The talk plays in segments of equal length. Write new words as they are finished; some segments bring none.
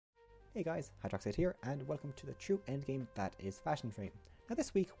Hey guys, Hydroxate here, and welcome to the true endgame that is Fashionframe. Now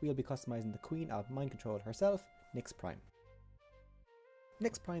this week we'll be customizing the queen of mind control herself, Nyx Prime.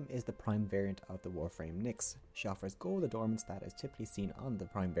 Nyx Prime is the Prime variant of the Warframe Nyx. She offers gold adornments that is typically seen on the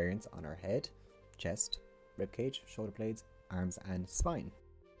Prime variants on her head, chest, ribcage, shoulder blades, arms and spine.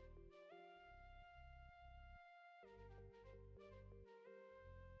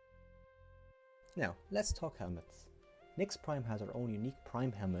 Now, let's talk helmets. Nyx Prime has her own unique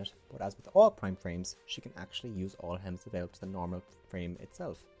Prime helmet, but as with all Prime frames, she can actually use all helmets available to the normal frame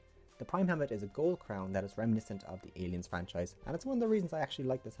itself. The Prime helmet is a gold crown that is reminiscent of the Aliens franchise, and it's one of the reasons I actually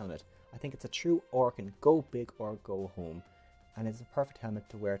like this helmet. I think it's a true Orkin go big or go home, and it's a perfect helmet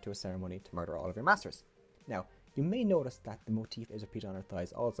to wear to a ceremony to murder all of your masters. Now, you may notice that the motif is repeated on her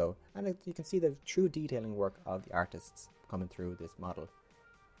thighs also, and you can see the true detailing work of the artists coming through this model.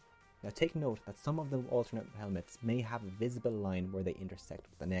 Now take note that some of the alternate helmets may have a visible line where they intersect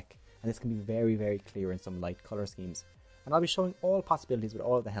with the neck, and this can be very clear in some light colour schemes. And I'll be showing all possibilities with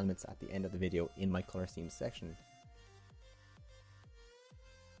all of the helmets at the end of the video in my colour schemes section.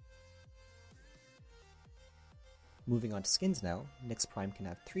 Moving on to skins now, Nyx Prime can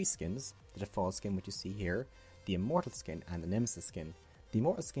have 3 skins: the default skin which you see here, the immortal skin and the nemesis skin. The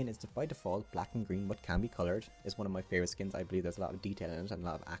immortal skin is by default black and green but can be coloured. It's one of my favourite skins. I believe there's a lot of detail in it and a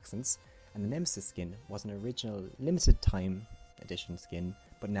lot of accents. And the nemesis skin was an original limited time edition skin,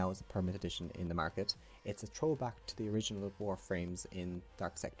 but now is a permanent edition in the market. It's a throwback to the original Warframes in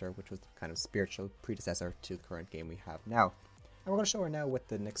Dark Sector, which was the kind of spiritual predecessor to the current game we have now. And we're going to show her now with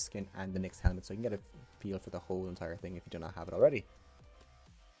the Nyx skin and the Nyx helmet so you can get a feel for the whole entire thing if you do not have it already.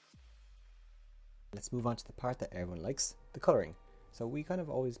 Let's move on to the part that everyone likes, the colouring. So we kind of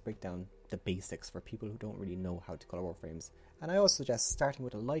always break down the basics for people who don't really know how to colour Warframes. And I always suggest starting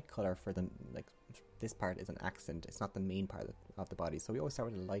with a light colour for them. Like, this part is an accent, it's not the main part of the body. So we always start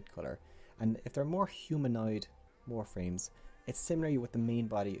with a light colour. And if they're more humanoid Warframes, it's similar with the main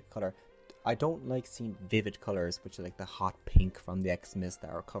body colour. I don't like seeing vivid colours, which are like the hot pink from the Xmas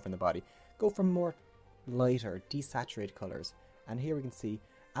that are covering the body. Go for more lighter, desaturated colours. And here we can see,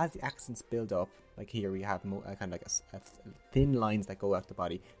 as the accents build up, like here we have kind of like a thin lines that go out the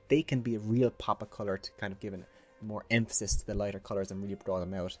body, they can be a real pop of colour to kind of give more emphasis to the lighter colours and really draw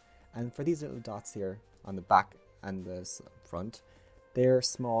them out. And for these little dots here on the back and the front, they're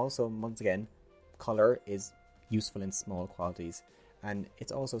small, so once again, colour is useful in small quantities. And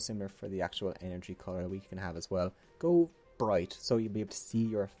it's also similar for the actual energy colour we can have as well. Go bright so you'll be able to see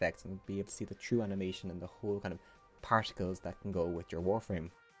your effects and be able to see the true animation and the whole kind of particles that can go with your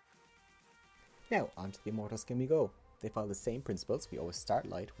Warframe. Now, onto the immortal skin we go. They follow the same principles. We always start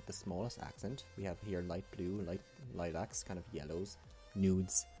light with the smallest accent. We have here light blue, light lilacs, kind of yellows,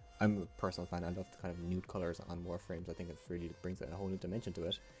 nudes. I'm a personal fan. I love the kind of nude colours on Warframes. I think it really brings a whole new dimension to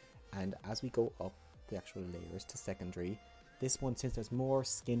it. And as we go up the actual layers to secondary, this one, since there's more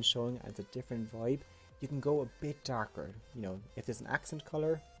skin showing and it's a different vibe, you can go a bit darker. You know, if there's an accent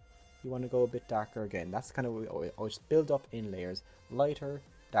colour, you want to go a bit darker again. That's kind of what we always build up in layers. Lighter,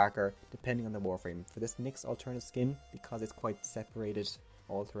 darker, depending on the Warframe. For this Nyx alternate skin, because it's quite separated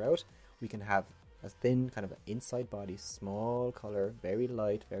all throughout, we can have a thin kind of inside body, small colour, very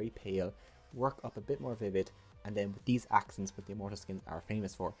light, very pale, work up a bit more vivid, and then with these accents, what the immortal skins are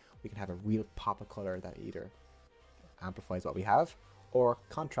famous for, we can have a real pop of colour that either amplifies what we have or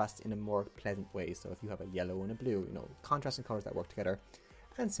contrasts in a more pleasant way. So if you have a yellow and a blue, you know, contrasting colours that work together.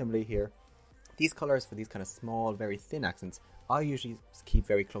 And similarly here, these colours for these kind of small, very thin accents, I usually keep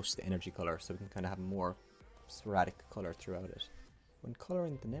very close to the energy colour so we can kind of have more sporadic colour throughout it. When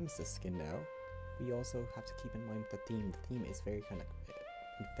colouring the nemesis skin now, we also have to keep in mind the theme. The theme is very kind of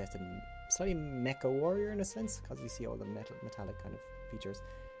infested in slightly mecha warrior in a sense, because you see all the metallic kind of features.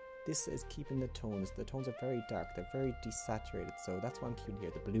 This is keeping the tones. The tones are very dark, they're very desaturated, so that's why I'm keeping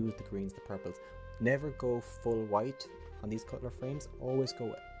here. The blues, the greens, the purples. Never go full white on these colour frames, always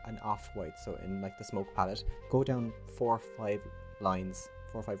go an off-white. So in like the smoke palette, go down 4 or 5 lines,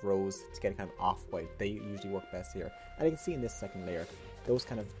 4 or 5 rows to get a kind of off-white. They usually work best here. And you can see in this second layer, those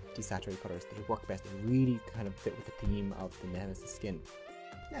kind of desaturated colours, they work best. They really kind of fit with the theme of the nemesis skin.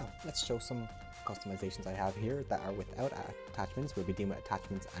 Now, let's show some customizations I have here that are without attachments. We'll be dealing with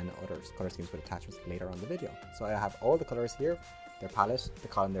attachments and other colour schemes with attachments later on in the video. So I have all the colours here, their palette, the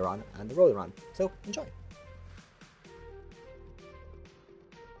column they're on, and the row they're on. So enjoy!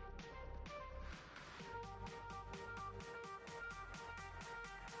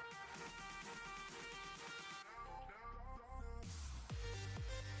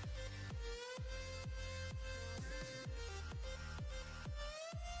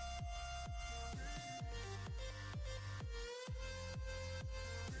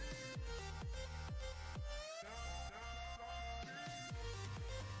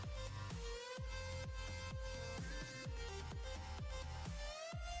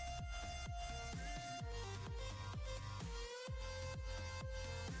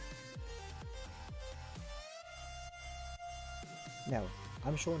 Now,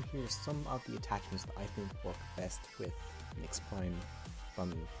 I'm showing here some of the attachments that I think work best with Nyx Prime,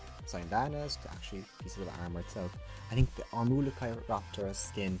 from Sandanas to actually pieces of armor itself. I think the Armulociraptor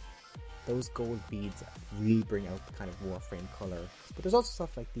skin, those gold beads really bring out the kind of Warframe colour. But there's also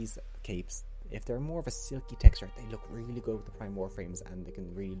stuff like these capes. If they're more of a silky texture, they look really good with the Prime Warframes and they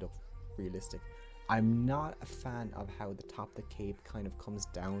can really look realistic. I'm not a fan of how the top of the cape kind of comes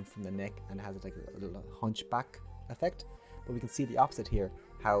down from the neck and has like a little hunchback effect. But we can see the opposite here,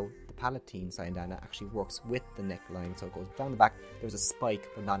 how the Palatine Syandana actually works with the neckline, so it goes down the back, there's a spike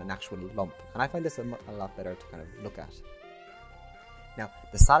but not an actual lump, and I find this a lot better to kind of look at. Now,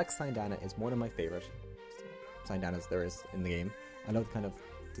 the Salix Syandana is one of my favourite Syandanas there is in the game. I love the kind of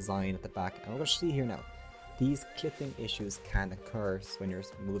design at the back, and we're going to see here now, these clipping issues can occur when you're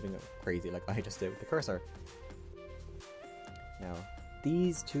moving crazy like I just did with the cursor. Now,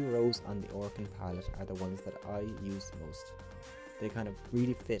 these two rows on the Orkin palette are the ones that I use most. They kind of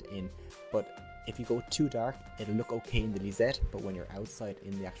really fit in, but if you go too dark, it'll look okay in the lisette, but when you're outside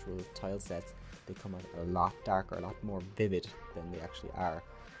in the actual tile sets, they come out a lot darker, a lot more vivid than they actually are.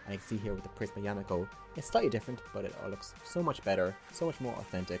 And you can see here with the Prisma Yamako, it's slightly different, but it all looks so much better, so much more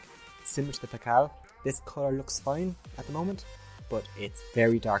authentic. Similar to the Pakal, this colour looks fine at the moment, but it's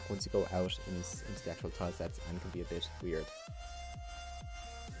very dark once you go out into the actual tile sets and can be a bit weird.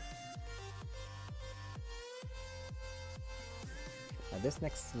 Now this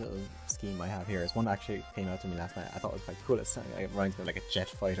next little scheme I have here is one that actually came out to me last night. I thought it was quite cool. It reminds me of like a jet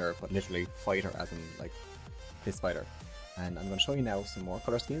fighter, but literally fighter as in like fist fighter. And I'm going to show you now some more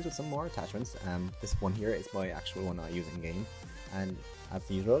colour schemes with some more attachments. This one here is my actual one I use in game. And as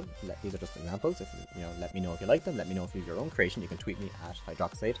usual, these are just examples. If you know, let me know if you like them. Let me know if you have your own creation. You can tweet me at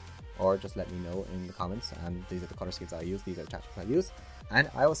Hydroxate, or just let me know in the comments. These are the colour schemes I use. These are the attachments I use. And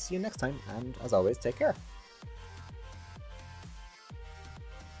I will see you next time. And as always, take care.